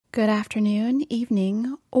Good afternoon,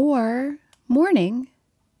 evening, or morning,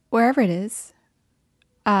 wherever it is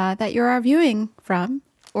that you're viewing from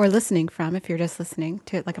or listening from, if you're just listening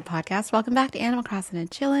to it like a podcast. Welcome back to Animal Crossing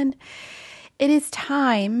and Chillin'. It is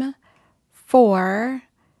time for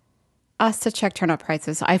us to check turnip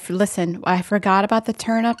prices. I forgot about the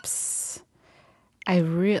turnips. I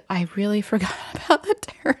really forgot about the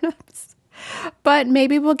turnips. But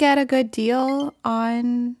maybe we'll get a good deal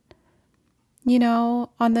on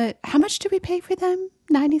how much did we pay for them?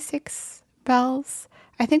 96 bells.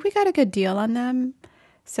 I think we got a good deal on them.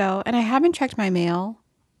 So, and I haven't checked my mail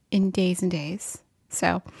in days and days.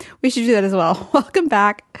 So we should do that as well. Welcome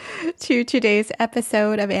back to today's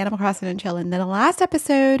episode of Animal Crossing and Chillin'. In the last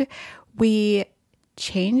episode, we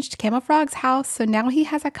changed Camel Frog's house. So now he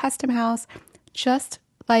has a custom house just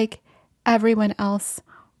like everyone else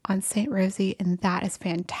on St. Rosy. And that is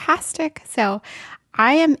fantastic. So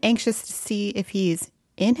I am anxious to see if he's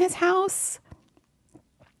in his house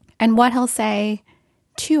and what he'll say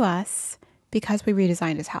to us because we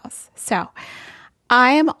redesigned his house. So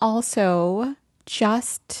I am also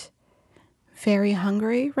just very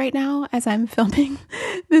hungry right now as I'm filming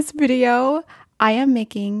this video. I am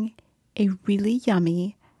making a really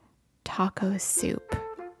yummy taco soup.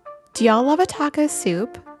 Do y'all love a taco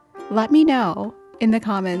soup? Let me know in the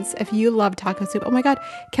comments if you love taco soup. Oh my God,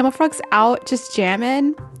 Camel Frog's out just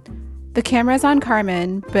jamming. The camera's on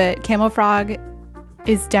Carmen, but Camel Frog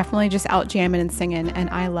is definitely just out jamming and singing, and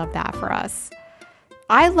I love that for us.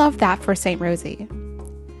 I love that for St. Rosy.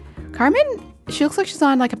 Carmen, she looks like she's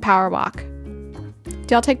on like a power walk. Do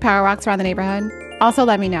y'all take power walks around the neighborhood? Also,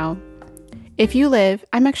 let me know. If you live,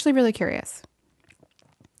 I'm actually really curious.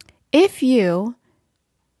 If you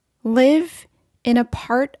live in a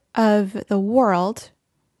part of the world,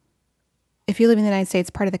 if you live in the United States,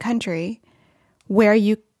 part of the country, where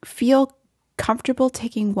you feel comfortable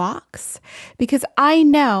taking walks, because I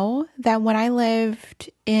know that when I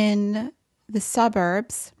lived in the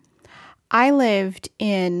suburbs, I lived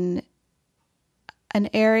in an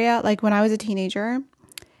area, like when I was a teenager,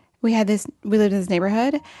 we lived in this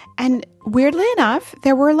neighborhood, and weirdly enough,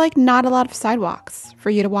 there were like not a lot of sidewalks for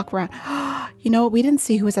you to walk around. You know what? We didn't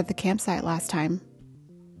see who was at the campsite last time.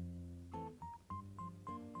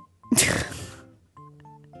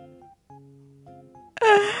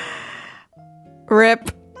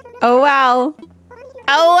 Rip. Oh, wow.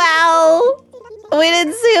 Oh, wow. We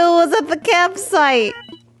didn't see who was at the campsite.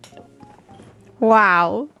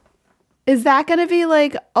 Wow. Is that going to be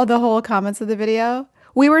like the whole comments of the video?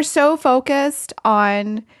 We were so focused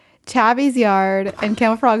on Tabby's yard and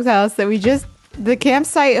Camel Frog's house that we just, the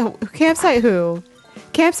campsite who?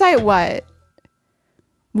 Campsite what?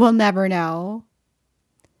 We'll never know.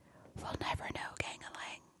 We'll never know,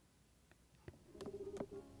 gang-a-lang.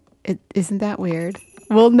 Isn't that weird?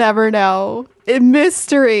 We'll never know.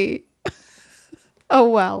 Mystery. Oh,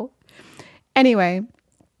 well. Anyway,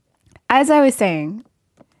 as I was saying,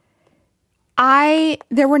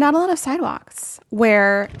 there were not a lot of sidewalks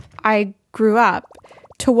where I grew up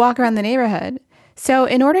to walk around the neighborhood. So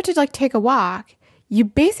in order to like take a walk, you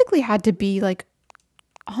basically had to be like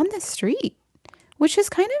on the street, which is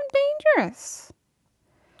kind of dangerous.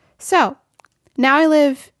 So now I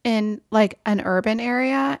live in like an urban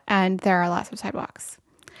area and there are lots of sidewalks.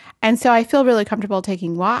 And so I feel really comfortable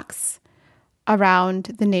taking walks around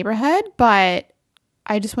the neighborhood, but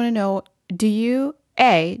I just want to know, do you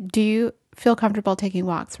feel comfortable taking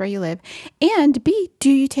walks where you live? And B,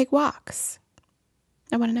 do you take walks?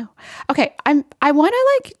 I want to know. Okay, I want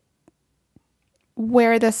to like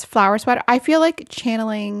wear this flower sweater. I feel like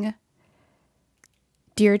channeling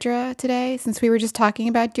Deirdre today, since we were just talking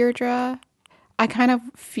about Deirdre. I kind of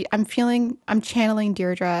I'm channeling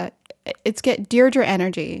Deirdre. It's get Deirdre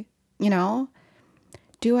energy, you know?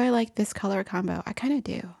 Do I like this color combo? I kind of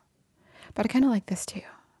do. But I kind of like this too.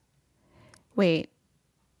 Wait.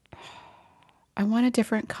 I want a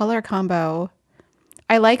different color combo.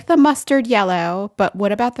 I like the mustard yellow, but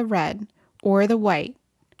what about the red or the white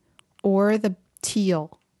or the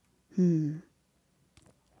teal?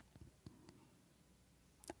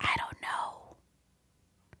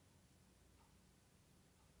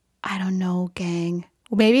 I don't know, gang.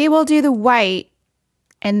 Maybe we'll do the white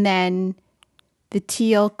and then the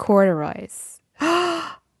teal corduroys.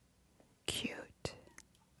 Cute.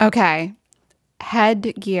 Okay.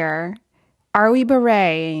 Headgear. Are we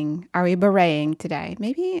bereting today?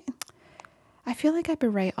 Maybe. I feel like I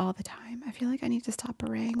beret all the time. I feel like I need to stop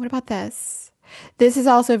bereting. What about this? This is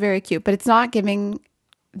also very cute, but it's not giving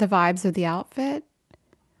the vibes of the outfit.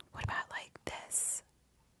 What about like this?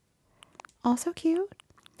 Also cute.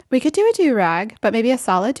 We could do a do-rag, but maybe a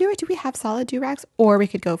solid do, or do we have solid do-rags? Or we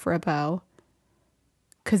could go for a bow,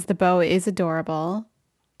 because the bow is adorable.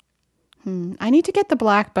 I need to get the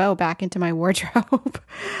black bow back into my wardrobe.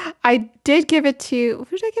 I did give it to,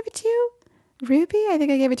 who did I give it to? Ruby? I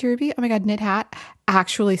think I gave it to Ruby. Oh my God, knit hat.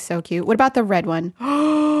 Actually so cute. What about the red one?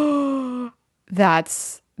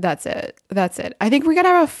 That's it. That's it. I think we're going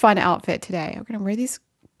to have a fun outfit today. We're going to wear these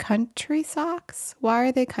country socks. Why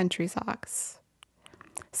are they country socks?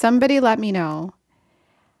 Somebody let me know.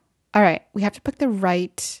 All right. We have to pick the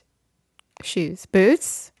right shoes.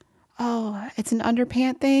 Boots? Oh, it's an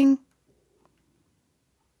underpant thing.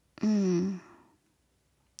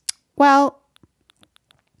 Well,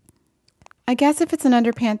 I guess if it's an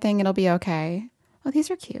underpant thing, it'll be okay. Oh,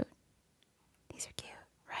 these are cute. These are cute,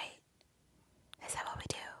 right? Is that what we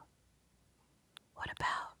do?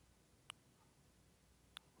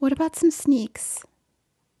 What about some sneaks?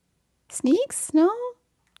 Sneaks? No?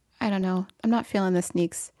 I don't know. I'm not feeling the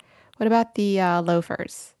sneaks. What about the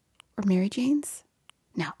loafers? Or Mary Jane's?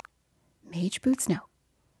 No. Mage boots? No.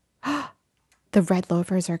 The red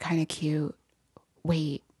loafers are kind of cute.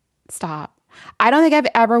 Wait, stop. I don't think I've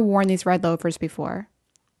ever worn these red loafers before.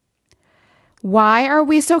 Why are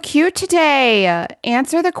we so cute today?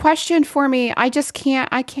 Answer the question for me. I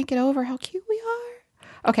can't get over how cute we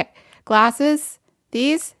are. Okay, glasses.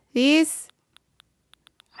 These.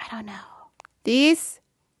 I don't know. These.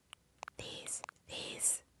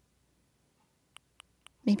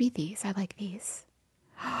 Maybe these. I like these.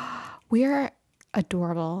 We're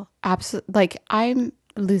adorable. Absolutely. Like, I'm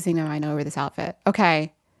losing my mind over this outfit.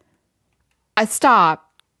 Okay.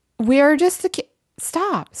 Stop. We're just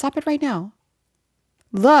Stop. Stop it right now.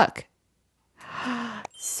 Look.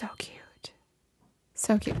 So cute.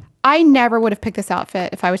 So cute. I never would have picked this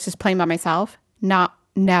outfit if I was just playing by myself.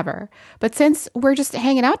 Never. But since we're just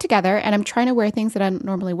hanging out together and I'm trying to wear things that I don't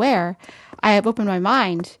normally wear, I have opened my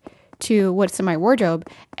mind to what's in my wardrobe.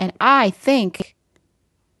 And I think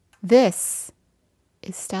this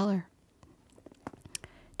is stellar.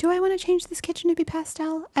 Do I want to change this kitchen to be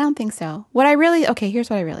pastel? I don't think so. Here's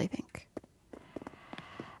what I really think.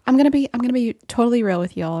 I'm going to be totally real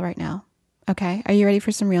with you all right now. Okay? Are you ready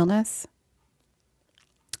for some realness?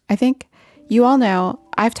 I think you all know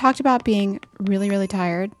I've talked about being really, really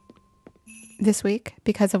tired this week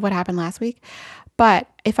because of what happened last week. But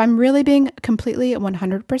if I'm really being completely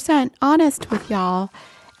 100% honest with y'all,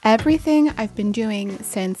 everything I've been doing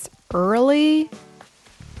since early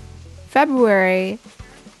February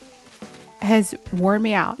has worn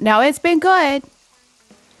me out. Now, it's been good,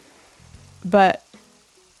 but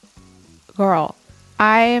girl,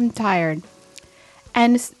 I am tired.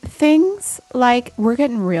 And things like, we're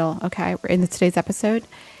getting real, okay, in today's episode.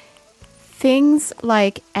 Things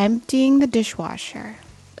like emptying the dishwasher,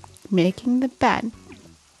 making the bed,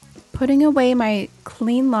 putting away my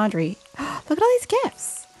clean laundry. Look at all these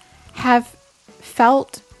gifts. Have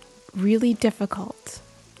felt really difficult.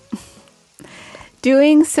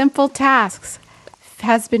 Doing simple tasks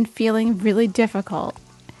has been feeling really difficult.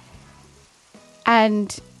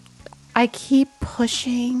 And I keep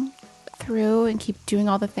pushing through and keep doing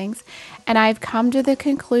all the things. And I've come to the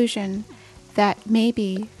conclusion that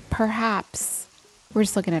perhaps, we're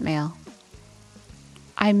just looking at mail.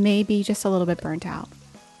 I may be just a little bit burnt out.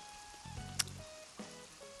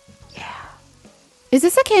 Yeah. Is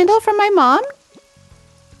this a candle from my mom?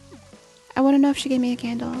 I want to know if she gave me a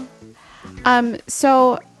candle.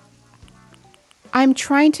 So I'm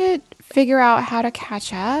trying to figure out how to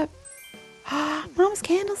catch up. Mom's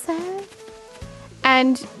candle set.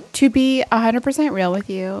 And to be 100% real with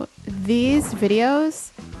you, these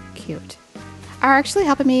videos, cute, are actually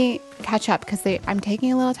helping me catch up because I'm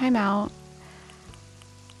taking a little time out.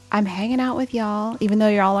 I'm hanging out with y'all, even though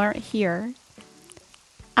y'all aren't here.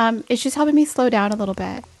 It's just helping me slow down a little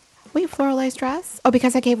bit. Wait, floralized dress? Oh,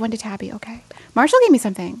 because I gave one to Tabby. Okay. Marshall gave me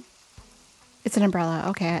something. It's an umbrella.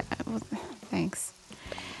 Okay. Well, thanks.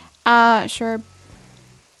 Sure.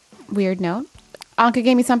 Weird note. Anka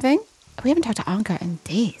gave me something. We haven't talked to Anka in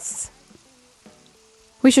days.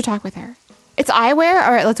 We should talk with her. It's eyewear?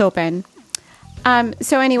 All right, let's open.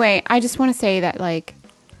 So anyway, I just want to say that,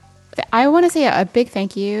 I want to say a big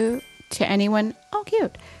thank you to anyone,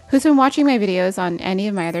 cute, who's been watching my videos on any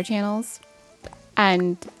of my other channels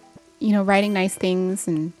and, writing nice things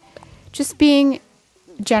and just being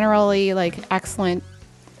generally, excellent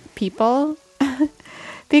people.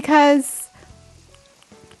 Because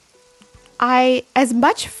as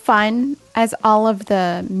much fun as all of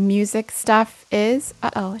the music stuff is,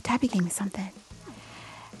 Tabby gave me something.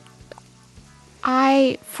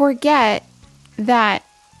 I forget that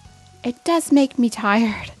it does make me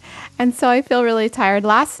tired And so I feel really tired.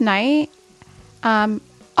 Last night,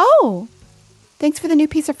 oh, thanks for the new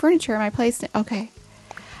piece of furniture in my place. Okay.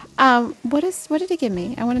 What did he give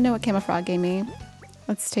me? I want to know what Camel Frog gave me.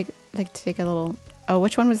 Let's take a little. Oh,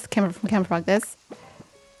 which one was from Camel Frog? This.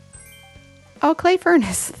 Oh, clay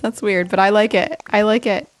furnace. That's weird, but I like it. I like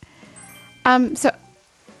it. So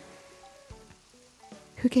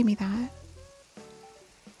who gave me that?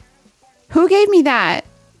 Who gave me that?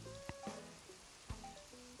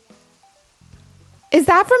 Is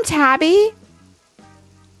that from Tabby?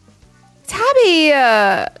 Tabby!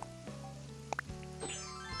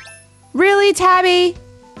 Really, Tabby?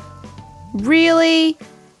 Really?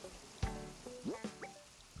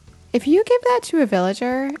 If you give that to a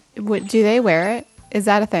villager, do they wear it? Is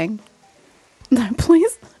that a thing?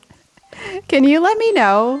 Please, can you let me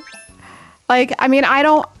know? Like, I mean, I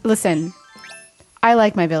don't, listen, I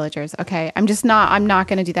like my villagers, okay? I'm not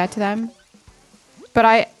going to do that to them.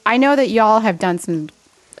 But I know that y'all have done some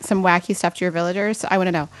wacky stuff to your villagers, so I want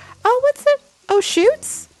to know. Oh, what's it? Oh,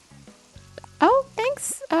 shoots? Oh,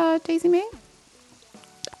 thanks, Daisy May.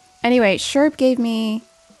 Anyway, Sherb gave me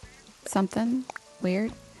something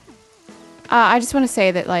weird. I just want to say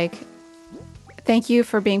that, like, thank you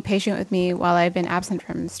for being patient with me while I've been absent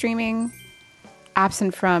from streaming,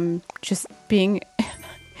 absent from just being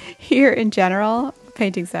here in general.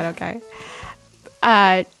 Painting set, okay.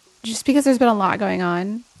 Just because there's been a lot going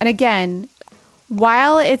on. And again,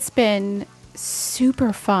 while it's been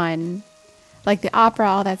super fun, like the opera,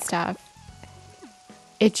 all that stuff,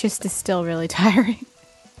 it just is still really tiring.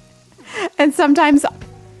 And sometimes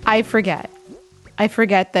I forget. I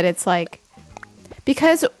forget that it's like,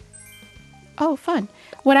 because, oh, fun.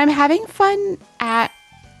 When I'm having fun at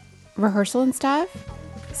rehearsal and stuff,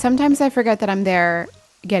 sometimes I forget that I'm there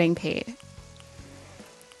getting paid.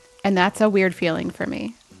 And that's a weird feeling for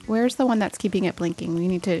me. Where's the one that's keeping it blinking? We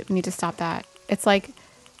need to stop that. It's like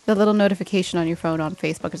the little notification on your phone on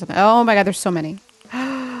Facebook or something. Oh my God, there's so many.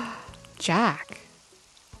 Jack.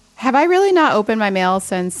 Have I really not opened my mail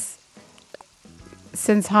since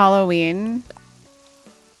Halloween?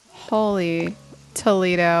 Holy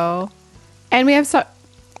Toledo. And we have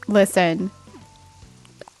listen,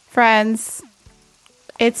 friends,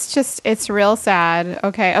 it's real sad.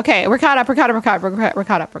 Okay, we're caught up.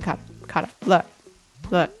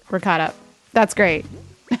 Look, we're caught up. That's great.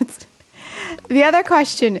 The other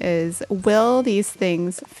question is, will these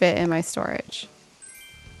things fit in my storage?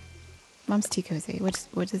 Mom's tea cozy.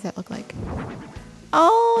 What does that look like?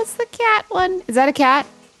 Oh, it's the cat one. Is that a cat?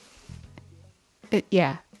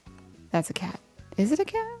 Yeah, that's a cat. Is it a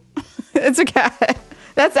cat? It's a cat.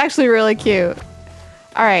 That's actually really cute.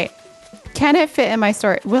 All right. Can it fit in my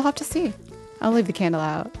storage? We'll have to see. I'll leave the candle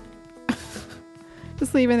out.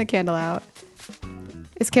 Just leaving the candle out.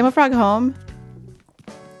 Is Camel Frog home?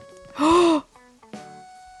 Camel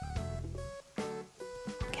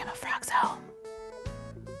Frog's home.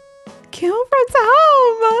 Camel Frog's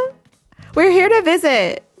home. We're here to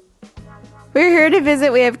visit. We're here to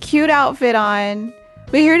visit. We have cute outfit on.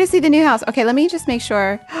 We're here to see the new house. Okay, let me just make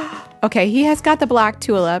sure. Okay, he has got the black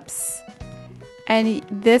tulips. And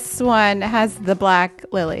this one has the black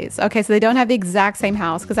lilies. Okay, so they don't have the exact same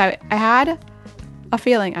house. Because I had a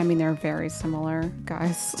feeling. I mean, they're very similar,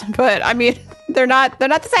 guys. But, I mean, they're not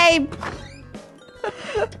the same.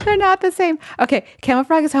 They're not the same. Okay, Camel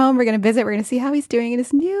Frog is home. We're going to visit. We're going to see how he's doing in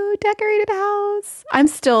his new decorated house. I'm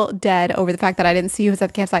still dead over the fact that I didn't see who was at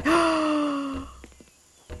the campsite. Camel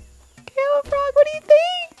Frog, what do you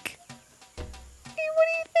think? Hey, what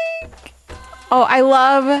do you think? Oh, I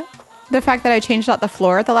love the fact that I changed out the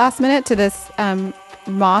floor at the last minute to this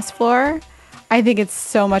moss floor. I think it's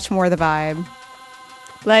so much more the vibe.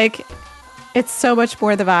 Like, it's so much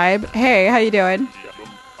more the vibe. Hey, how you doing?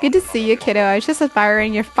 Good to see you, kiddo. I was just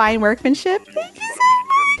admiring your fine workmanship. Thank you so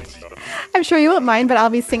much. I'm sure you won't mind, but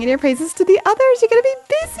I'll be singing your praises to the others. You're going to be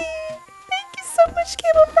busy. Thank you so much,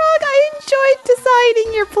 Camel Frog. I enjoyed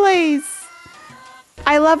deciding your place.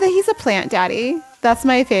 I love that he's a plant daddy. That's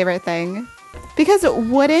my favorite thing. Because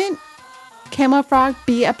wouldn't Camel Frog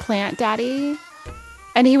be a plant daddy?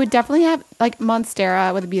 And he would definitely have, like,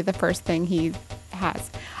 Monstera would be the first thing he has.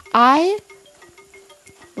 I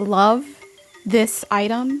love this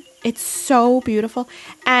item. It's so beautiful.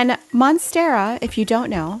 And Monstera, if you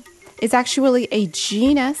don't know, is actually a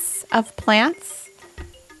genus of plants.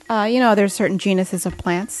 You know, there's certain genuses of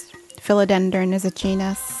plants. Philodendron is a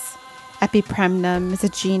genus. Epipremnum is a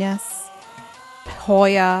genus.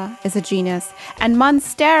 Hoya is a genus. And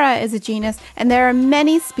Monstera is a genus. And there are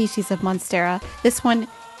many species of Monstera. This one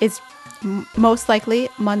is most likely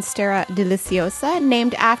Monstera deliciosa,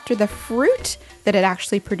 named after the fruit that it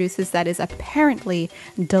actually produces that is apparently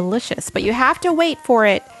delicious. But you have to wait for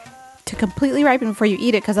it to completely ripen before you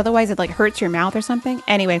eat it, because otherwise it like hurts your mouth or something.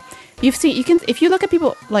 Anyway, if you look at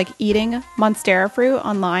people like eating Monstera fruit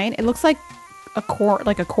online, it looks like a corn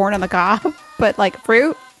on the cob, but like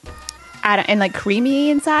fruit and like creamy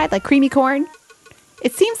inside, like creamy corn.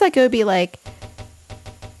 It seems like it would be like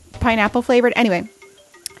pineapple flavored. Anyway,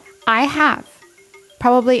 I have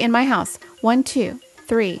probably in my house 1, 2,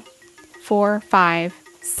 3, 4, 5,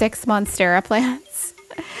 6 Monstera plants.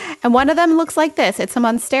 And one of them looks like this. It's a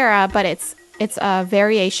Monstera, but it's a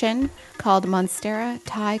variation called Monstera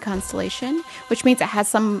Thai Constellation, which means it has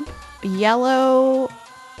some yellow,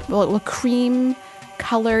 cream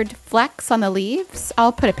colored flecks on the leaves.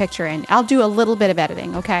 I'll put a picture in. I'll do a little bit of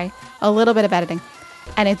editing, okay? A little bit of editing.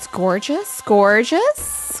 And it's gorgeous,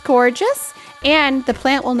 gorgeous, gorgeous. And the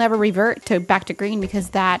plant will never revert back to green, because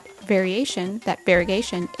that variegation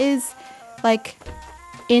is like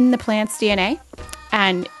in the plant's DNA,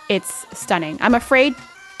 and it's stunning. I'm afraid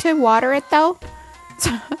to water it though.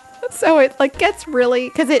 So it like gets really,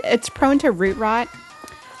 because it's prone to root rot,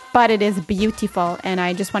 but it is beautiful and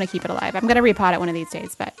I just want to keep it alive. I'm going to repot it one of these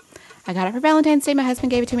days, but I got it for Valentine's Day. My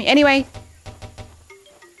husband gave it to me. Anyway,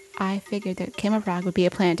 I figured that Camouflage would be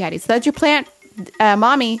a plant daddy. So that's your plant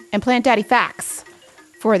mommy and plant daddy facts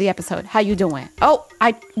for the episode. How you doing? Oh,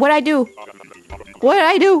 what'd I do? What did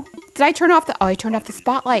I do? Did I turn off I turned off the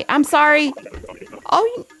spotlight. I'm sorry.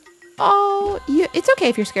 It's okay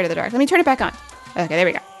if you're scared of the dark. Let me turn it back on. Okay, there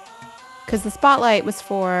we go. Because the spotlight was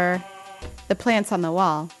for the plants on the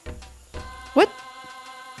wall. What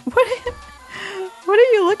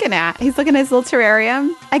are you looking at? He's looking at his little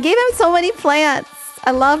terrarium. I gave him so many plants.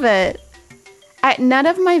 I love it. None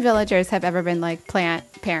of my villagers have ever been like plant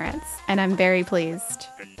parents, and I'm very pleased.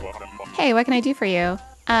 Hey, what can I do for you?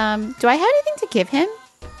 Do I have anything to give him?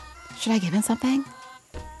 Should I give him something?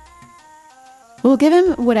 We'll give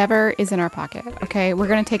him whatever is in our pocket, okay? We're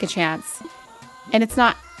going to take a chance. And it's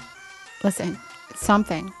not, listen,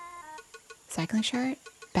 something. Cycling shirt?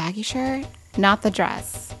 Baggy shirt? Not the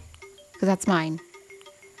dress, because that's mine.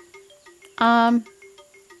 Not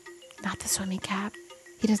the swimming cap.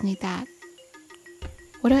 He doesn't need that.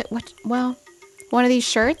 Well, one of these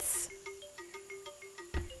shirts?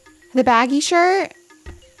 The baggy shirt?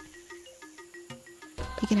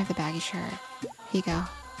 You can have the baggy shirt. Here you go.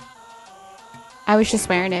 I was just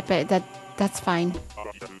wearing it, but that's fine.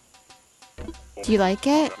 Do you like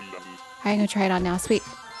it? I'm gonna try it on now. Sweet.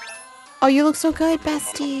 Oh, you look so good,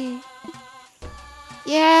 bestie.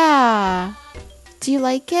 Yeah. Do you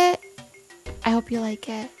like it? I hope you like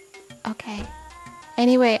it. Okay.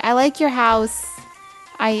 Anyway, I like your house.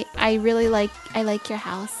 I like your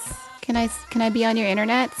house. Can I be on your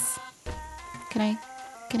internets? Can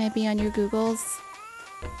I be on your Googles?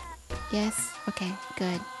 Yes? Okay,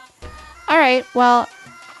 good. All right, well,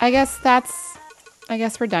 I guess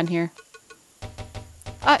we're done here.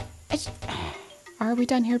 Are we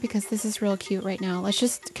done here? Because this is real cute right now.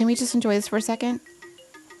 Can we just enjoy this for a second?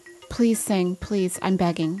 Please sing, please. I'm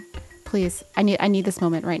begging. Please. I need this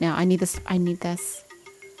moment right now. I need this.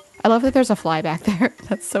 I love that there's a fly back there.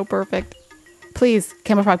 That's so perfect. Please,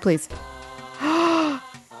 Camouflage, please.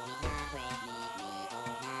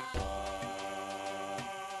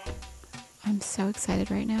 I'm so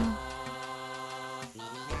excited right now.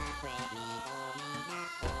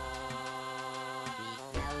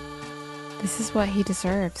 This is what he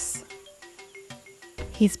deserves.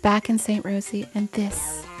 He's back in St. Rosy, and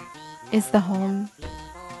this is the home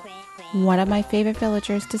one of my favorite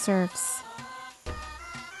villagers deserves.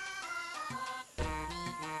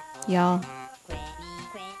 Y'all,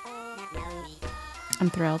 I'm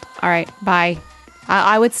thrilled. All right, bye.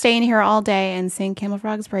 I would stay in here all day and sing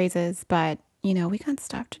Camouflage's praises, but, we got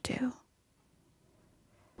stuff to do.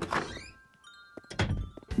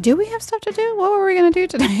 Do we have stuff to do? What were we going to do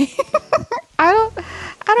today? I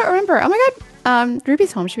don't remember. Oh my God.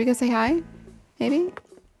 Ruby's home. Should we go say hi? Maybe?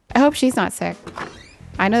 I hope she's not sick.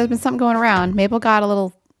 I know there's been something going around. Mabel got a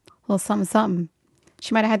little something.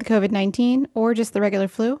 She might have had the COVID-19 or just the regular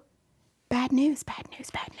flu. Bad news, bad news,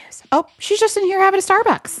 bad news. Oh, she's just in here having a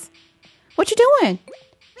Starbucks. What you doing?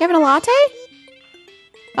 You having a latte?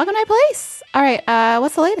 Welcome to my place. All right,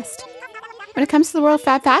 what's the latest? When it comes to the world of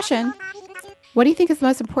fab fashion, what do you think is the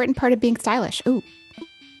most important part of being stylish? Ooh.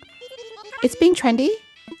 It's being trendy?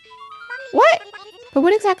 What? But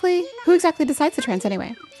who exactly decides the trends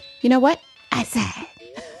anyway? You know what? I said.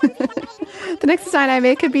 The next design I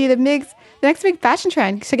make could be the next big fashion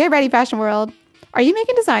trend. So get ready, fashion world. Are you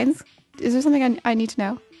making designs? Is there something I need to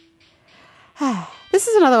know? This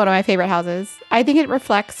is another one of my favorite houses. I think it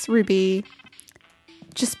reflects Ruby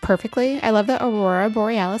just perfectly. I love the Aurora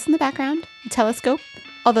Borealis in the background, the telescope,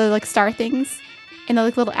 all the like star things, and the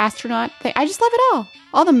like little astronaut thing. I just love it all.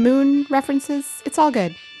 All the moon references. It's all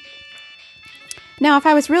good. Now, if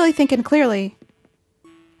I was really thinking clearly,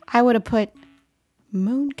 I would have put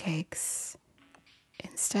mooncakes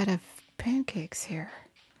instead of pancakes here.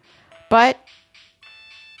 But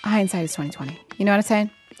hindsight is 2020. You know what I'm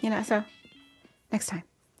saying? You know, so next time.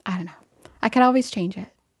 I don't know. I could always change it.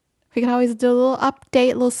 We could always do a little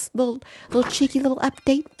update, little cheeky little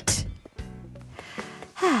update.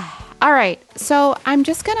 All right. So I'm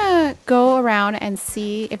just going to go around and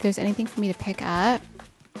see if there's anything for me to pick up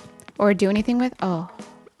or do anything with. Oh,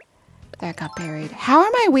 that got buried. How are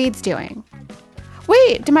my weeds doing?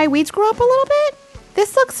 Wait, did my weeds grow up a little bit?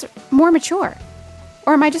 This looks more mature.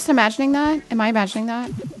 Or am I just imagining that? Am I imagining that?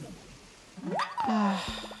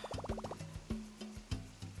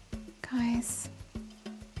 Guys,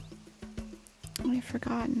 I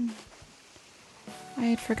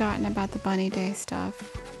had forgotten about the bunny day stuff.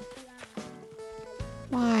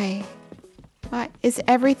 Why? What? Is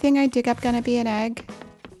everything I dig up gonna be an egg?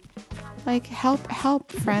 Like,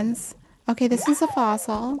 help, friends. Okay, this is a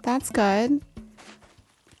fossil. That's good.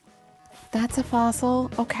 That's a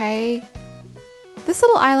fossil. Okay. This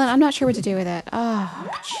little island, I'm not sure what to do with it. Oh,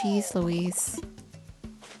 jeez Louise.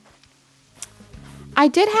 I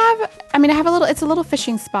have a little, it's a little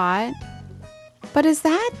fishing spot. But is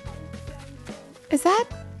it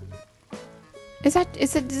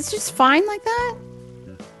just fine like that?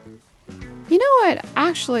 You know what?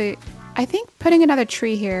 Actually, I think putting another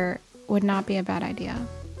tree here would not be a bad idea.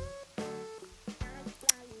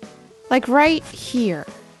 Like right here.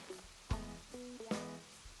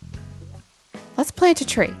 Let's plant a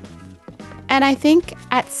tree. And I think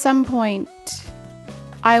at some point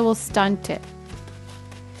I will stunt it.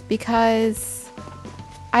 Because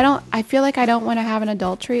I feel like I don't want to have an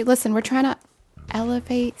adult tree. Listen, we're trying to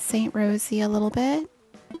elevate St. Rosy a little bit.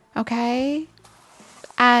 Okay?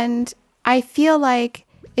 And I feel like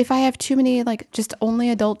if I have too many, like, just only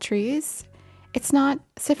adult trees, it's not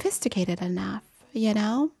sophisticated enough, you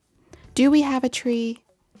know? Do we have a tree?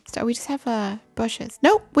 So we just have bushes.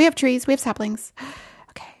 Nope, we have trees. We have saplings.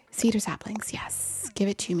 Okay, cedar saplings. Yes, give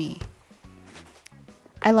it to me.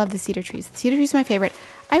 I love the cedar trees. The cedar trees are my favorite.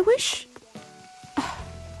 I wish...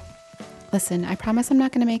 Listen, I promise I'm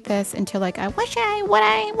not going to make this into like what I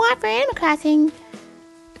want for Animal Crossing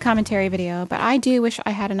commentary video, but I do wish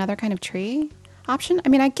I had another kind of tree option. I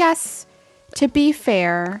mean, I guess to be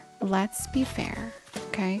fair, let's be fair,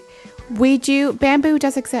 okay? Bamboo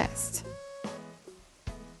does exist.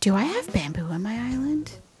 Do I have bamboo on my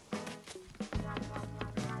island?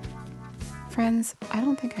 Friends, I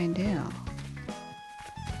don't think I do.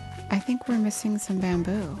 I think we're missing some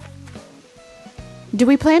bamboo. Do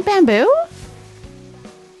we plant bamboo?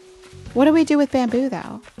 What do we do with bamboo,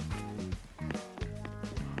 though?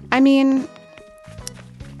 I mean,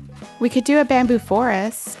 we could do a bamboo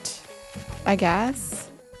forest, I guess.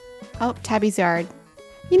 Oh, Tabby's yard.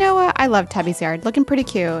 You know what? I love Tabby's yard. Looking pretty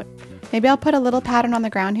cute. Maybe I'll put a little pattern on the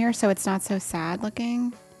ground here so it's not so sad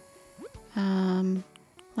looking.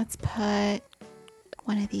 Let's put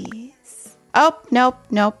one of these. Oh, nope.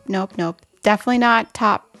 Definitely not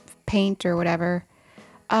top paint or whatever.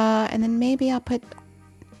 And then maybe I'll put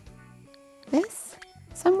this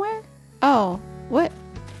somewhere. Oh, what?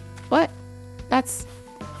 That's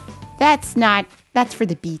for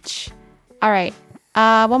the beach. All right.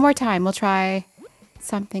 One more time. We'll try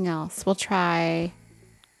something else. We'll try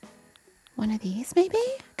one of these maybe?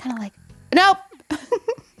 Kind of like, nope.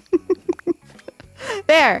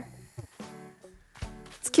 There.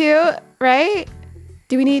 It's cute, right?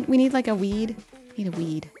 We need like a weed. We need a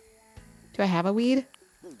weed. Do I have a weed?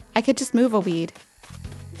 I could just move a weed.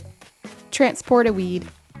 Transport a weed.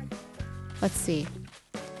 Let's see.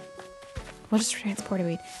 We'll just transport a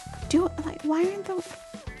weed. Why aren't the...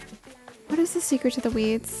 What is the secret to the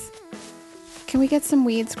weeds? Can we get some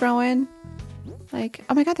weeds growing? Like,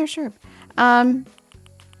 oh my god, they're sharp.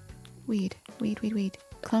 Weed.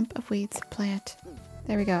 Clump of weeds. Plant.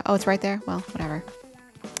 There we go. Oh, it's right there? Well, whatever.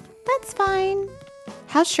 That's fine.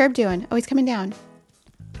 How's Sherb doing? Oh, he's coming down.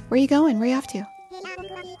 Where are you going? Where are you off to?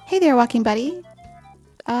 Hey there, walking buddy.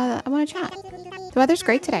 I want to chat. The weather's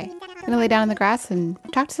great today. I'm gonna lay down in the grass and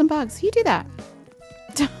talk to some bugs. You do that.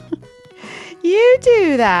 You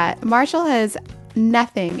do that. Marshall has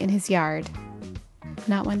nothing in his yard.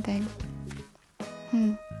 Not one thing.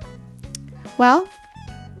 Well,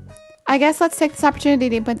 I guess let's take this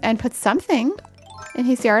opportunity and put something in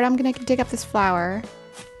his yard. I'm gonna dig up this flower.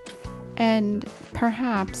 And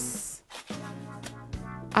perhaps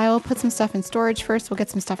I will we'll put some stuff in storage first. We'll get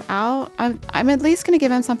some stuff out. I'm at least going to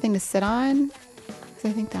give him something to sit on because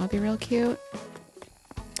I think that would be real cute.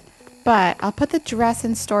 But I'll put the dress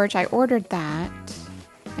in storage. I ordered that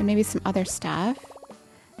and maybe some other stuff.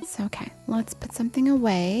 So, okay, let's put something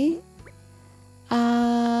away.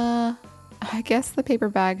 I guess the paper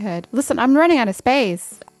bag hood. Listen, I'm running out of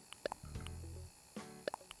space.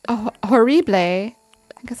 Oh, horrible. I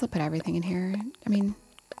guess I'll put everything in here. I mean,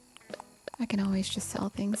 I can always just sell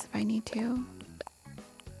things if I need to.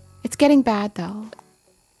 It's getting bad though.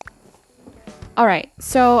 All right,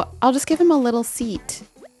 so I'll just give him a little seat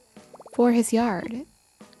for his yard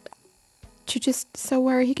to just so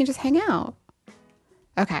where he can just hang out.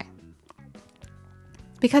 Okay.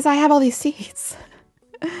 Because I have all these seats.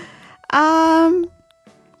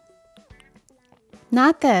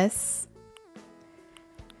 Not this.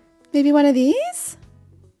 Maybe one of these?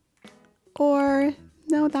 Or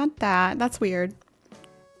no, not that. That's weird.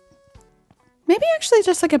 Maybe actually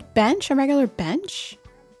just like a bench, a regular bench.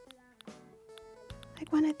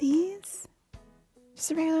 Like one of these.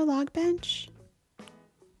 Just a regular log bench.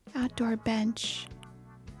 Outdoor bench.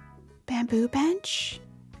 Bamboo bench.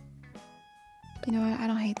 You know what? I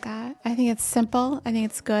don't hate that. I think it's simple. I think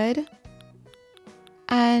it's good.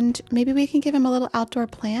 And maybe we can give him a little outdoor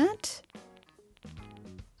plant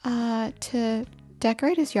to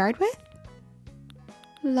decorate his yard with.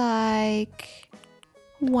 Like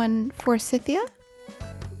one forsythia.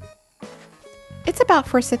 It's about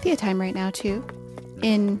forsythia time right now too.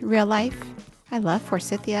 In real life. I love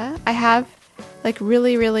forsythia. I have like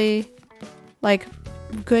really like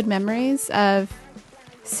good memories of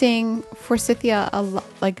seeing forsythia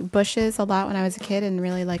like bushes a lot when I was a kid and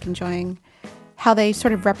really like enjoying how they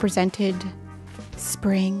sort of represented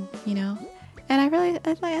spring, you know. And I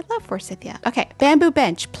love forsythia. Okay, bamboo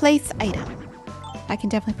bench, place item. I can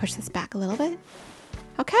definitely push this back a little bit.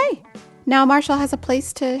 Okay, now Marshall has a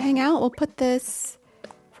place to hang out. We'll put this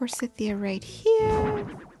forsythia right here.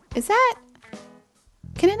 Is that?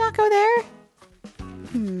 Can it not go there?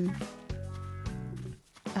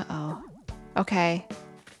 Uh-oh. Okay.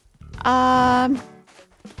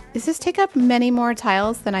 Does this take up many more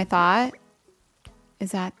tiles than I thought?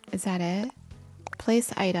 Is that it?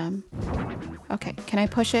 Place item. Okay, can I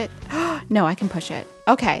push it? No, I can push it.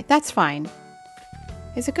 Okay, that's fine.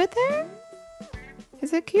 Is it good there?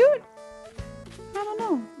 Is it cute? I don't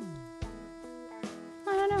know.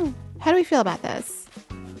 I don't know. How do we feel about this?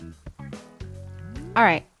 All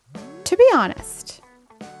right. To be honest,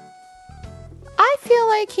 I feel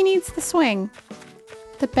like he needs the swing.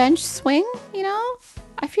 The bench swing, you know?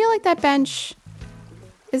 I feel like that bench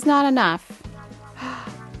is not enough.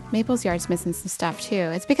 Maple's yard's missing some stuff too.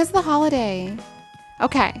 It's because of the holiday.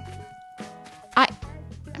 Okay.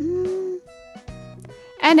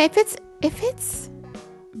 And if it's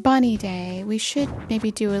Bunny Day, we should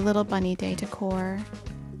maybe do a little Bunny Day decor.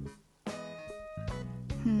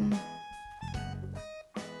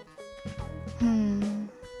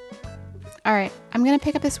 All right, I'm gonna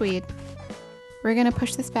pick up this weed. We're gonna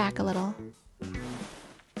push this back a little.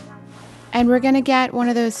 And we're gonna get one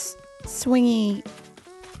of those swingy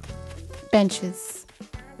benches.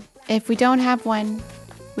 If we don't have one,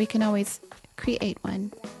 we can always create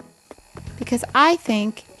one. Because I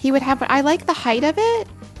think he would have, I like the height of it.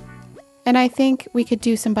 And I think we could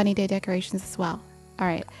do some Bunny Day decorations as well. All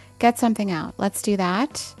right, get something out. Let's do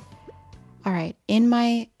that. All right, in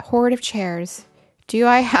my hoard of chairs,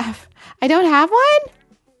 I don't have one?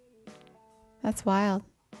 That's wild.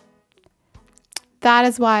 That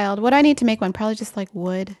is wild. What do I need to make one? Probably just like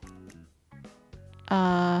wood.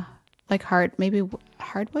 Like maybe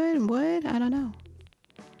hardwood and wood? I don't know.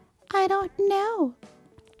 I don't know.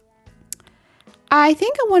 I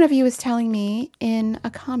think one of you was telling me in a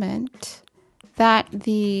comment that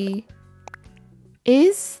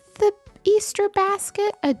is the Easter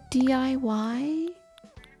basket a DIY?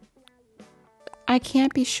 I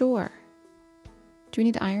can't be sure. Do we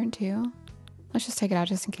need to iron too? Let's just take it out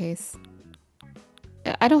just in case.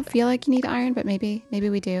 I don't feel like you need to iron, but maybe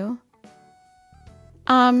we do.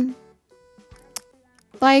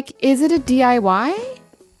 Like, is it a DIY?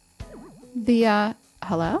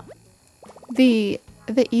 Hello? The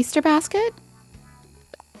Easter basket?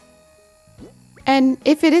 And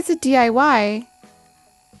if it is a DIY,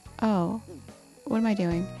 oh, what am I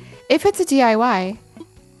doing? If it's a DIY,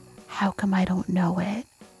 how come I don't know it?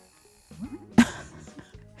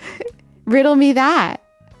 Riddle me that.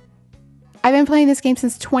 I've been playing this game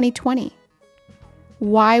since 2020.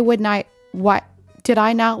 Did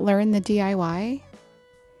I not learn the DIY?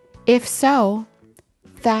 If so,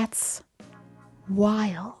 that's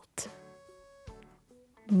wild.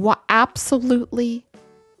 Absolutely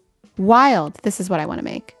Wild. This is what I want to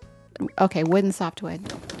make. Okay, wooden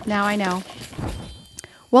softwood. Now I know.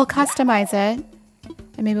 We'll customize it.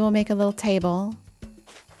 And maybe we'll make a little table.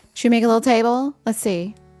 Should we make a little table? Let's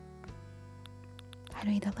see. I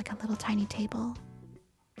need like a little tiny table.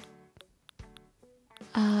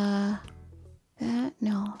 That?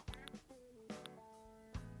 No.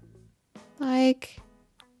 Like,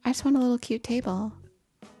 I just want a little cute table.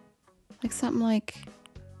 Like something like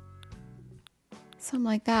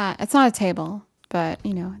that. It's not a table, but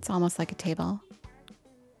you know, it's almost like a table.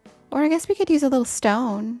 Or I guess we could use a little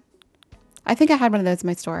stone. I think I had one of those in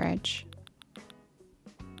my storage.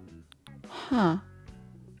 Huh.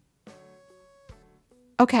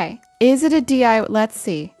 Okay. Is it a DIY? Let's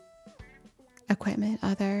see. Equipment,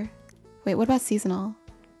 other. Wait, what about seasonal?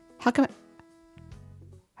 How come?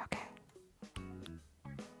 Okay.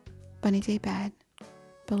 Bunny day bed,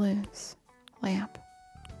 balloons, lamp,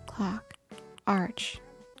 clock, arch,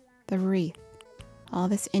 the wreath, all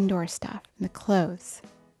this indoor stuff, and the clothes.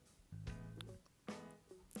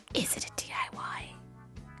 Is it a DIY?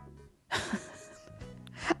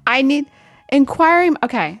 I need inquiring.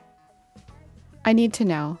 Okay. I need to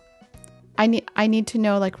know. I need to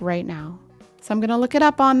know like right now. So I'm going to look it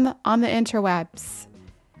up on the interwebs.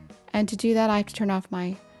 And to do that, I have to turn off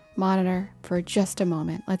my monitor for just a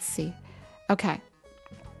moment. Let's see. Okay.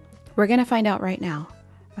 We're going to find out right now.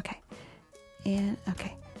 Okay. And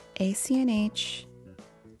okay. ACNH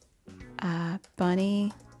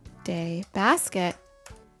Bunny Day Basket.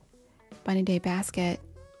 Bunny Day Basket.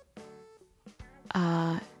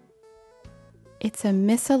 It's a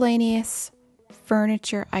miscellaneous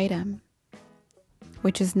furniture item,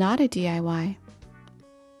 which is not a DIY.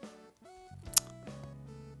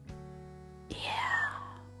 Yeah.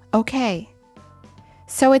 Okay.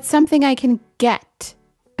 So it's something I can get.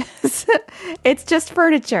 It's just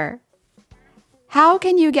furniture. How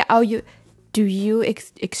can you get... Oh, do you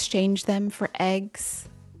exchange them for eggs?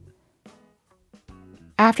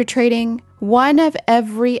 After trading one of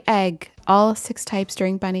every egg, all 6 types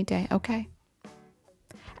during Bunny Day. Okay.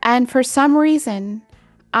 And for some reason,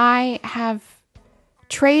 I have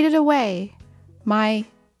traded away my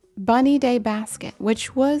Bunny Day basket,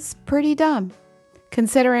 which was pretty dumb,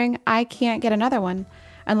 considering I can't get another one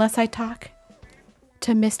unless I talk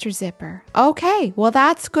to Mr. Zipper. Okay, well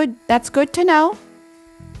that's good. That's good to know.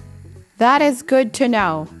 That is good to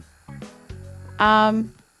know.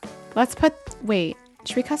 Let's wait,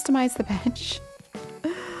 should we customize the bench?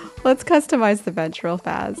 Let's customize the bench real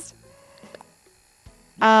fast.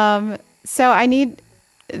 So I need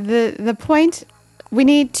the point. We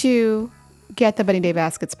need to get the Bunny Day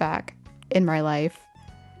baskets back in my life.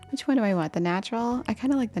 Which one do I want? The natural? I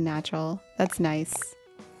kind of like the natural. That's nice.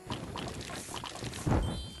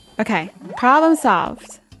 Okay, problem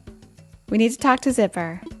solved. We need to talk to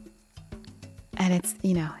Zipper. And it's,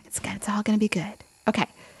 you know, it's good. It's all going to be good. Okay,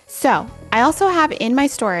 so I also have in my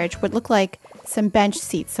storage what look like some bench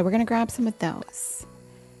seats. So we're going to grab some of those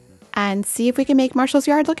and see if we can make Marshall's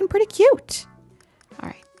yard looking pretty cute. All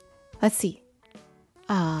right, let's see.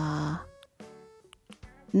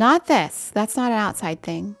 Not this. That's not an outside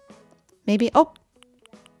thing. Maybe, oh,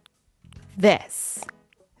 this.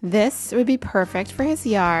 This would be perfect for his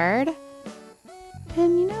yard.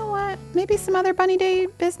 And you know what? Maybe some other Bunny Day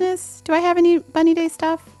business. Do I have any Bunny Day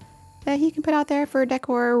stuff that he can put out there for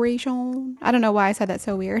decoration? I don't know why I said that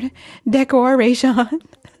so weird. Decoration.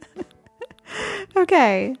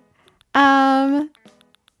 Okay. Come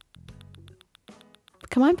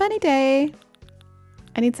on, Bunny Day.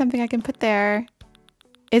 I need something I can put there.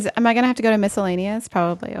 Am I going to have to go to miscellaneous?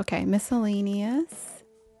 Probably. Okay, miscellaneous.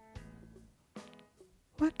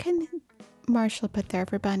 What can Marshall put there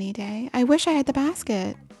for Bunny Day? I wish I had the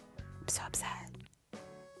basket. I'm so upset.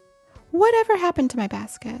 Whatever happened to my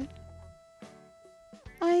basket?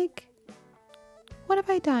 Like, what have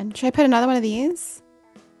I done? Should I put another one of these?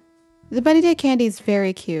 The Bunny Day candy is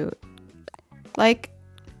very cute. Like,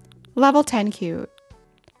 level 10 cute.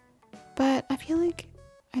 But I feel like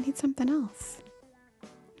I need something else.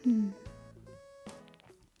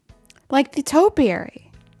 Like the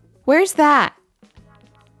topiary. Where's that?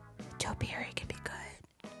 Topiary could be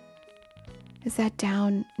good. Is that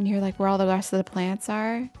down near like where all the rest of the plants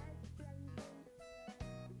are?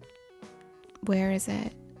 Where is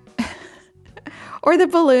it? Or the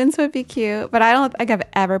balloons would be cute, but I don't think I've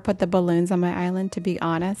ever put the balloons on my island, to be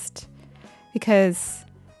honest, because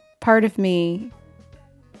part of me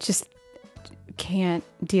just can't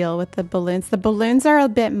deal with the balloons. The balloons are a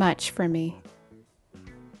bit much for me.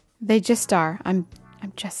 They just are.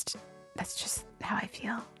 That's just how I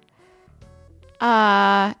feel.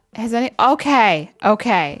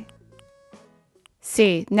 Okay.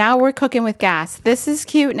 See, now we're cooking with gas. This is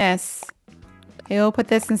cuteness. Hey, we'll put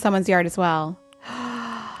this in someone's yard as well.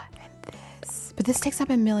 And this. But this takes up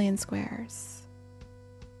 1,000,000 squares.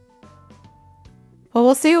 Well,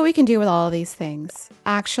 we'll see what we can do with all of these things.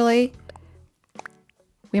 Actually,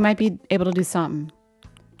 we might be able to do something.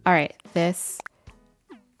 All right, this.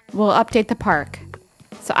 We'll update the park.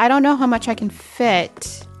 So I don't know how much I can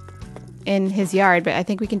fit in his yard, but I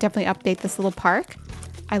think we can definitely update this little park.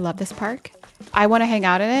 I love this park. I want to hang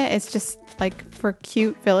out in it. It's just like for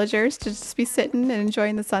cute villagers to just be sitting and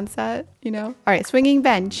enjoying the sunset, you know? All right, swinging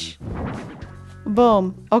bench.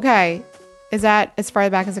 Boom. Okay. Is that as far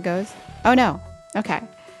back as it goes? Oh, no. Okay.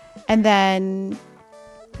 And then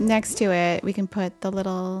next to it, we can put the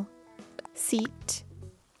little seat.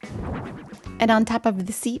 And on top of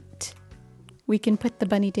the seat, we can put the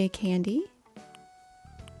Bunny Day candy.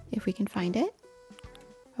 If we can find it.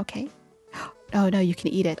 Okay. Oh, no, you can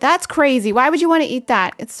eat it. That's crazy. Why would you want to eat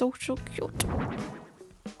that? It's so cute.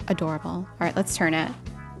 Adorable. All right, let's turn it.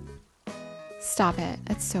 Stop it.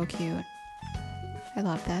 It's so cute. I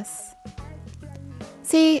love this.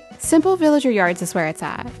 See, simple villager yards is where it's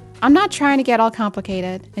at. I'm not trying to get all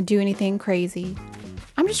complicated and do anything crazy.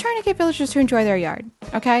 I'm just trying to get villagers to enjoy their yard,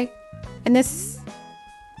 okay? And this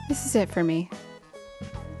is it for me.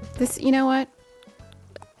 This, you know what?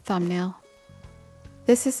 Thumbnail.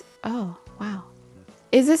 This is, oh, wow.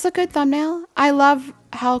 Is this a good thumbnail? I love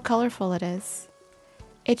how colorful it is.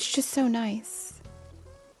 It's just so nice.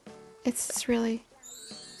 It's just really,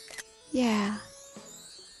 yeah.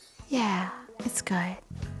 Yeah, it's good.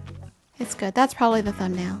 It's good. That's probably the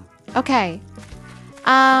thumbnail. Okay.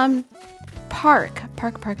 Park.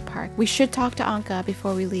 We should talk to Anka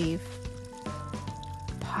before we leave.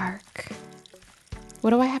 Park. What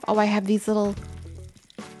do I have? Oh, I have these little...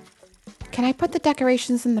 Can I put the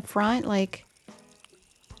decorations in the front? Like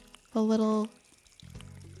the little...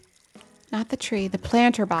 Not the tree, the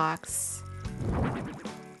planter box.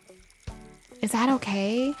 Is that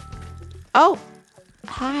okay? Oh!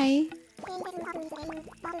 Hi.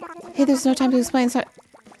 Hey, there's no time to explain. So,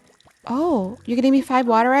 oh, you're getting me 5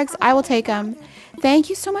 water eggs? I will take them. Thank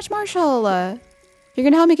you so much, Marshall. You're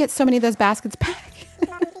going to help me get so many of those baskets back.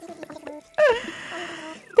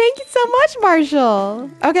 Thank you so much, Marshall.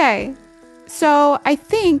 Okay. So I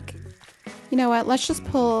think, you know what? Let's just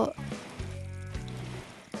pull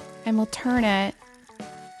and we'll turn it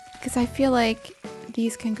because I feel like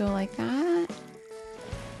these can go like that.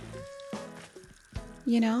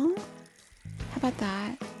 You know? How about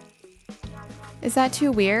that? Is that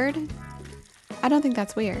too weird? I don't think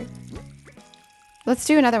that's weird. Let's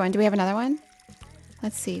do another one. Do we have another one?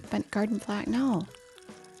 Let's see. But garden flag. No.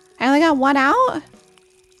 I only got one out?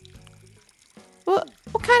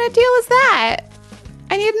 What kind of deal is that?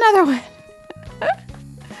 I need another one.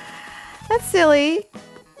 That's silly.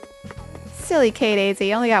 Silly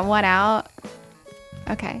K-Daisy. Only got one out.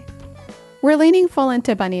 Okay. We're leaning full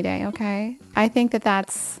into Bunny Day, okay? I think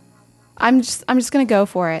that's... I'm just going to go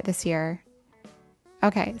for it this year.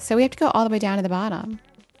 Okay, so we have to go all the way down to the bottom.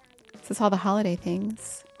 This is all the holiday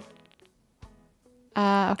things.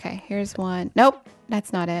 Okay, here's one. Nope,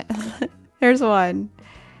 that's not it. There's one.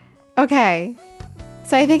 Okay.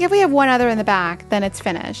 So I think if we have one other in the back, then it's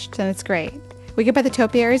finished. Then it's great. We can put the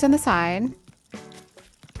topiaries on the side.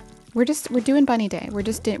 We're doing Bunny Day. We're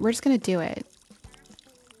just gonna do it.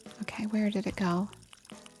 Okay, where did it go?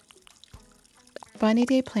 Bunny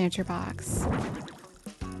Day planter box.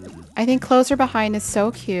 I think closer behind is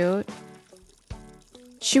so cute.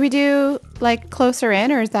 Should we do like closer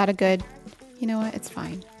in, or is that a good? You know what? It's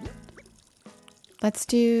fine. Let's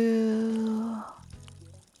do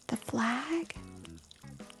the flag.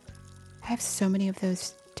 I have so many of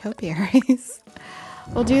those topiaries.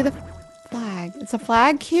 We'll do the flag. Is the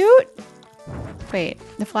flag cute? Wait,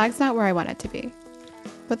 the flag's not where I want it to be.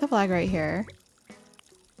 Put the flag right here.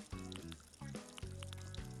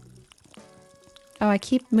 Oh, I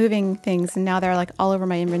keep moving things and now they're like all over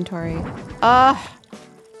my inventory. Ugh.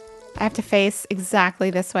 I have to face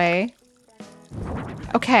exactly this way.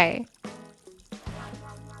 Okay.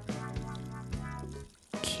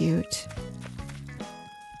 Cute.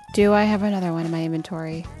 Do I have another one in my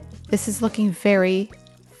inventory? This is looking very,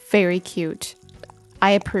 very cute.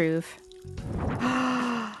 I approve.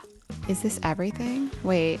 Is this everything?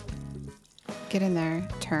 Wait. Get in there.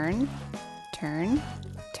 Turn. Turn.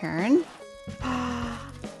 Turn.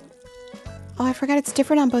 Oh, I forgot it's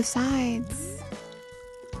different on both sides.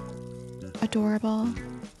 Adorable.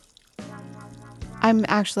 I'm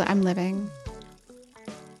living.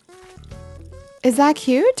 Is that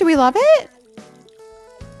cute? Do we love it?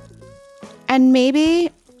 And maybe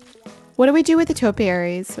What do we do with the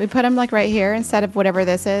topiaries? We put them like right here instead of whatever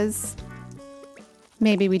this is.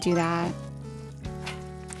 Maybe we do that.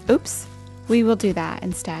 Oops. We will do that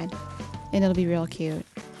instead. And it'll be real cute.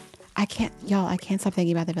 I can't stop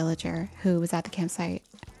thinking about the villager who was at the campsite.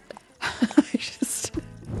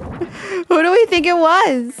 Who do we think it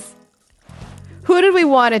was? Who did we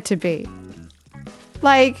want it to be?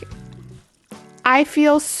 Like, I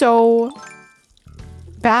feel so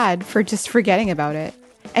bad for just forgetting about it.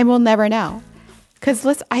 And we'll never know.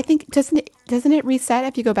 Because I think, doesn't it reset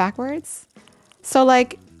if you go backwards? So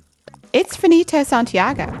like, it's finito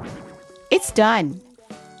Santiago. It's done.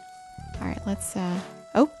 All right, let's,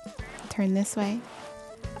 turn this way.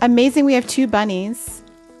 Amazing, we have 2 bunnies.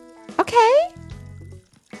 Okay.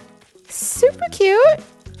 Super cute.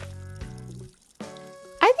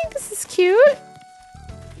 I think this is cute.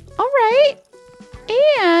 All right.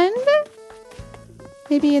 And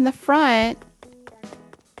maybe in the front,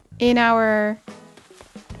 in our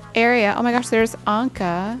area. Oh my gosh, there's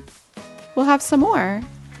Anka. We'll have some more.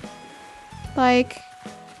 Like,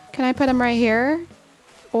 can I put them right here?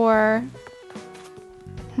 Or,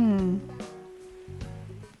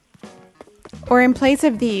 or in place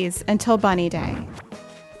of these until Bunny Day.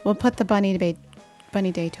 We'll put the Bunny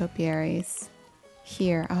Day topiaries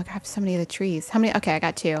here. Oh, I have so many of the trees. How many? Okay, I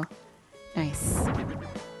got 2. Nice.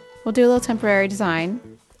 We'll do a little temporary design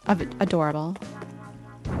of adorable.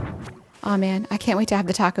 Oh man, I can't wait to have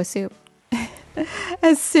the taco soup.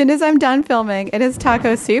 As soon as I'm done filming, it is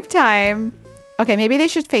taco soup time. Okay, maybe they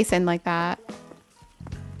should face in like that.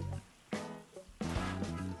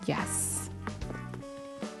 Yes.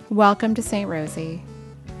 Welcome to St. Rosy.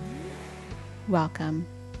 Welcome.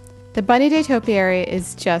 The Bunny Day topiary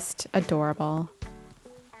is just adorable.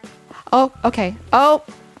 Oh, okay. Oh,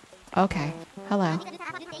 okay. Hello.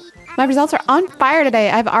 My results are on fire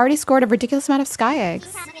today. I've already scored a ridiculous amount of sky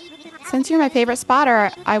eggs. Since you're my favorite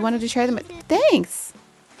spotter, I wanted to share them with... Thanks!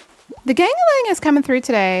 The gangling is coming through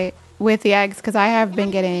today with the eggs because I have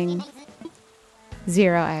been getting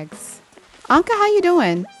 0 eggs. Anka, how you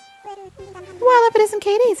doing? Well, if it isn't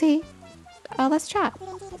Kate Easy. Let's chat.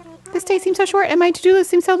 This day seems so short and my to-do list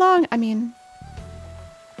seems so long. I mean...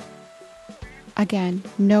 Again,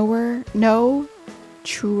 no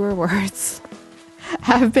truer words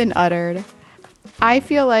have been uttered. I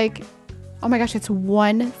feel like... Oh my gosh, it's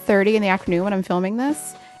 1:30 in the afternoon when I'm filming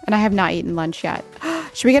this, and I have not eaten lunch yet.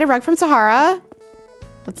 Should we get a rug from Sahara?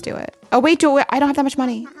 Let's do it. Oh, wait, I don't have that much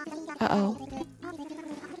money. Uh-oh.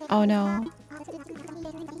 Oh, no.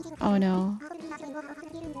 Oh, no.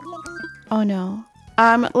 Oh, no.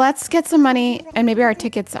 Let's get some money, and maybe our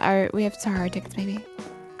tickets are... We have Sahara tickets, maybe.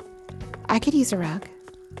 I could use a rug.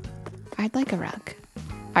 I'd like a rug.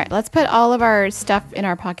 All right, let's put all of our stuff in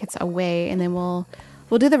our pockets away, and then we'll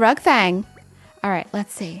do the rug thing. All right,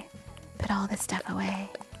 let's see. Put all this stuff away.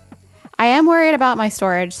 I am worried about my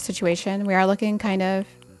storage situation. We are looking kind of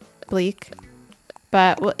bleak,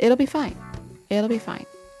 but it'll be fine. It'll be fine.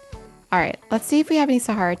 All right, let's see if we have any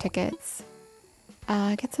Sahara tickets.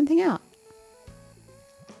 Get something out.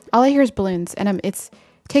 All I hear is balloons, and it's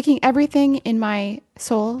taking everything in my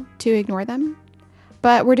soul to ignore them,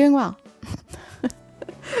 but we're doing well.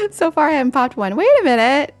 So far, I haven't popped one. Wait a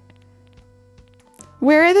minute.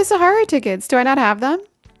 Where are the Sahara tickets? Do I not have them?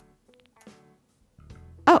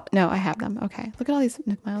 Oh, no, I have them. Okay. Look at all these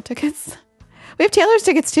Nook Mile tickets. We have Taylor's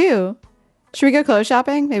tickets too. Should we go clothes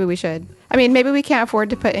shopping? Maybe we should. I mean, maybe we can't afford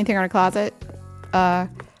to put anything in our closet.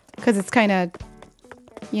 Because it's kind of,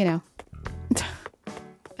 you know.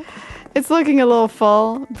 It's looking a little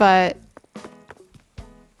full, but...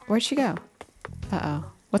 Where'd she go? Uh-oh.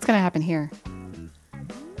 What's going to happen here?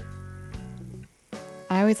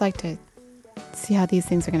 I always like to... see how these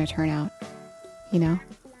things are going to turn out, you know,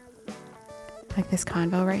 like this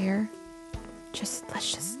convo right here.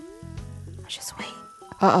 Let's just wait.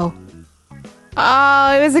 Uh-oh.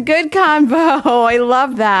 Oh, it was a good convo. I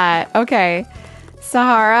love that. Okay.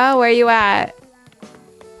 Sahara, where you at?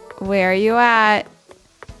 Where are you at?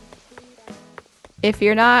 If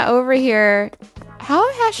you're not over here,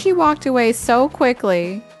 how has she walked away so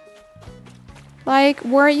quickly? Like,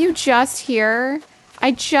 weren't you just here?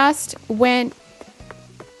 I just went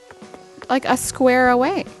like a square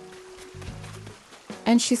away.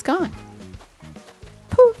 And she's gone.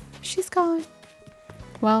 Poof, she's gone.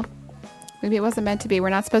 Well, maybe it wasn't meant to be. We're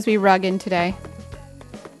not supposed to be rugging today.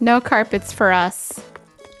 No carpets for us.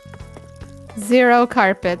 0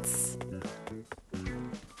 carpets.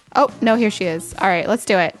 Oh, no, here she is. All right, let's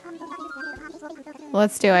do it.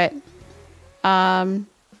 Let's do it.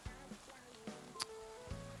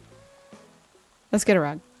 Let's get a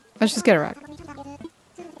rug. Let's just get a rug.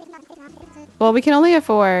 Well, we can only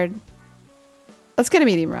afford Let's get a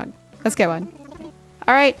medium rug. Let's get one.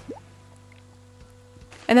 All right.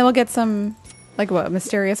 And then we'll get some, like what, a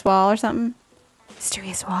mysterious wall or something?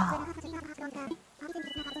 Mysterious wall.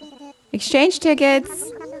 Exchange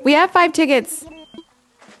tickets. We have 5 tickets.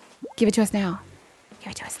 Give it to us now.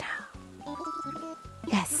 Give it to us now.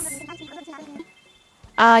 Yes.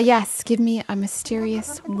 Yes. Give me a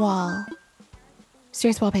mysterious wall.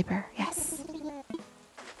 Mysterious wallpaper. Yes.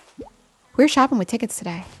 We're shopping with tickets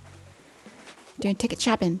today. Doing ticket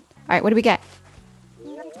shopping. All right. What do we get?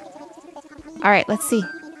 All right. Let's see.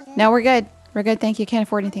 No, we're good. We're good. Thank you. Can't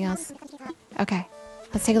afford anything else. Okay.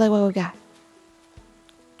 Let's take a look at what we got.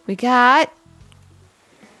 We got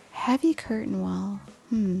heavy curtain wall.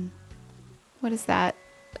 What is that?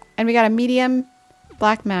 And we got a medium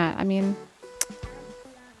black mat. I mean,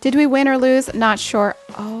 did we win or lose? Not sure.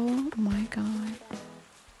 Oh my God.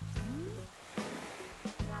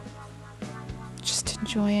 Just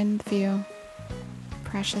enjoying the view.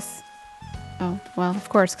 Precious. Oh, well, of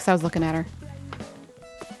course, because I was looking at her.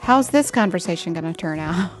 How's this conversation going to turn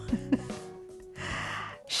out?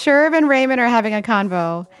 Sherb and Raymond are having a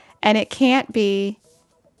convo, and it can't be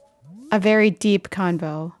a very deep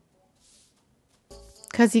convo.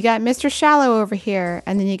 Because you got Mr. Shallow over here,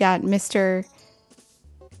 and then you got Mr.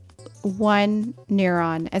 One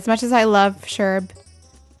Neuron. As much as I love Sherb,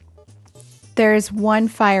 there's one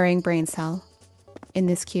firing brain cell in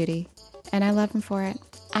this cutie, and I love him for it.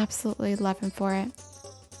 Absolutely love him for it.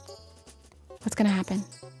 What's going to happen?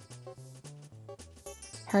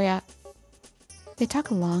 Hurry up. They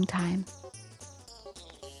took a long time.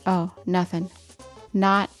 Oh, nothing.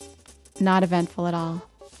 Not eventful at all.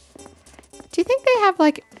 Do you think they have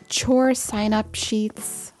like chore sign-up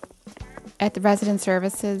sheets at the resident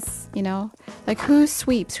services? You know, like who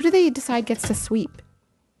sweeps? Who do they decide gets to sweep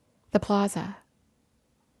the plaza?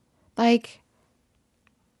 Like,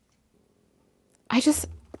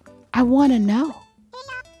 I want to know.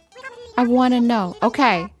 I want to know.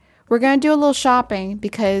 Okay, we're going to do a little shopping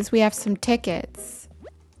because we have some tickets.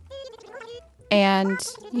 And,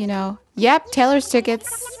 you know, yep, Taylor's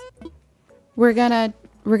tickets. We're gonna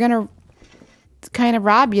kind of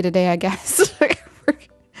rob you today, I guess.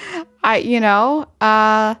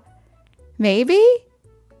 Maybe?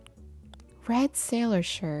 Red sailor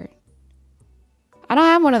shirt. I don't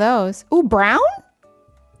have one of those. Ooh, brown?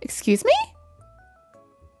 Excuse me?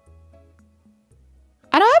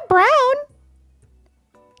 I don't have brown.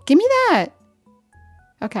 Give me that.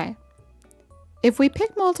 Okay. If we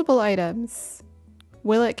pick multiple items,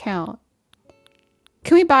 will it count?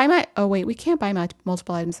 Can we buy my... Oh, wait. We can't buy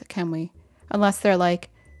multiple items, can we? Unless they're like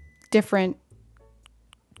different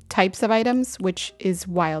types of items, which is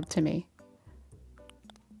wild to me.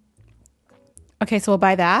 Okay, so we'll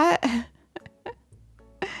buy that.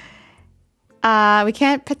 We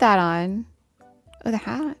can't put that on. Oh, the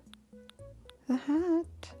hat. The hat.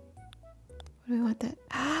 What do we want that?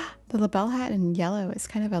 The lapel hat in yellow is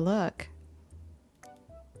kind of a look.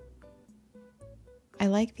 I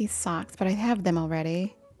like these socks, but I have them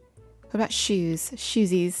already. What about shoes?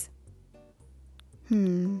 Shoesies.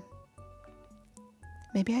 Maybe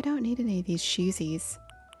I don't need any of these shoesies.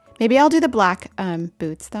 Maybe I'll do the black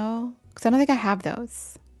boots though, because I don't think I have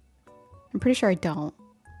those. I'm pretty sure I don't.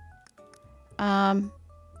 Do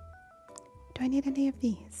I need any of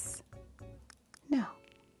these? No.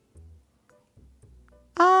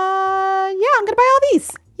 Yeah, I'm gonna buy all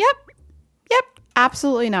these. Yep,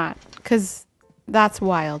 absolutely not, because that's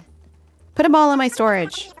wild. Put them all in my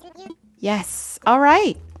storage. Yes. All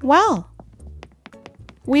right. Well,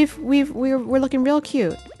 we're looking real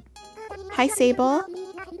cute. Hi, Sable.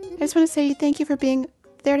 I just want to say thank you for being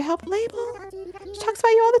there to help Label. She talks about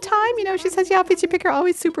you all the time. You know, she says the outfits you pick are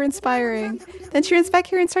always super inspiring. Then she runs back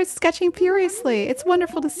here and starts sketching furiously. It's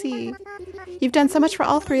wonderful to see. You've done so much for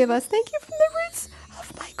all three of us. Thank you from the roots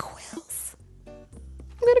of my quills.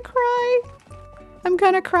 I'm gonna cry. I'm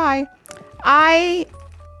gonna cry. I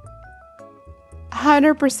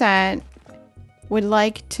 100% would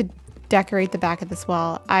like to decorate the back of this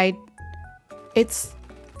wall.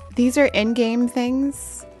 These are in-game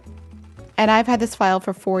things, and I've had this file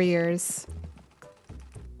for 4 years.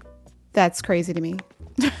 That's crazy to me.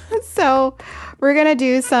 So we're gonna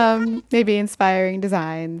do some maybe inspiring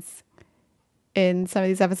designs in some of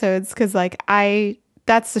these episodes, because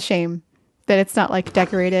that's a shame that it's not like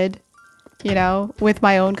decorated, you know, with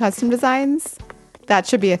my own custom designs. That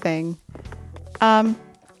should be a thing.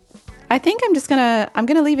 I think I'm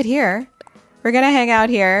gonna leave it here. We're gonna hang out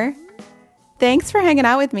here. Thanks for hanging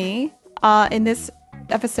out with me in this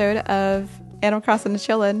episode of Animal Crossing and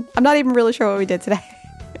Chillin'. I'm not even really sure what we did today.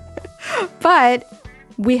 But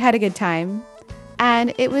we had a good time.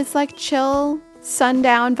 And it was like chill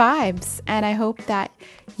sundown vibes. And I hope that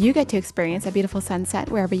you get to experience a beautiful sunset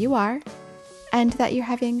wherever you are and that you're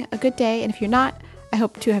having a good day. And if you're not, I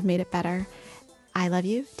hope to have made it better. I love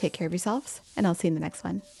you. Take care of yourselves, and I'll see you in the next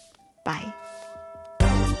one. Bye.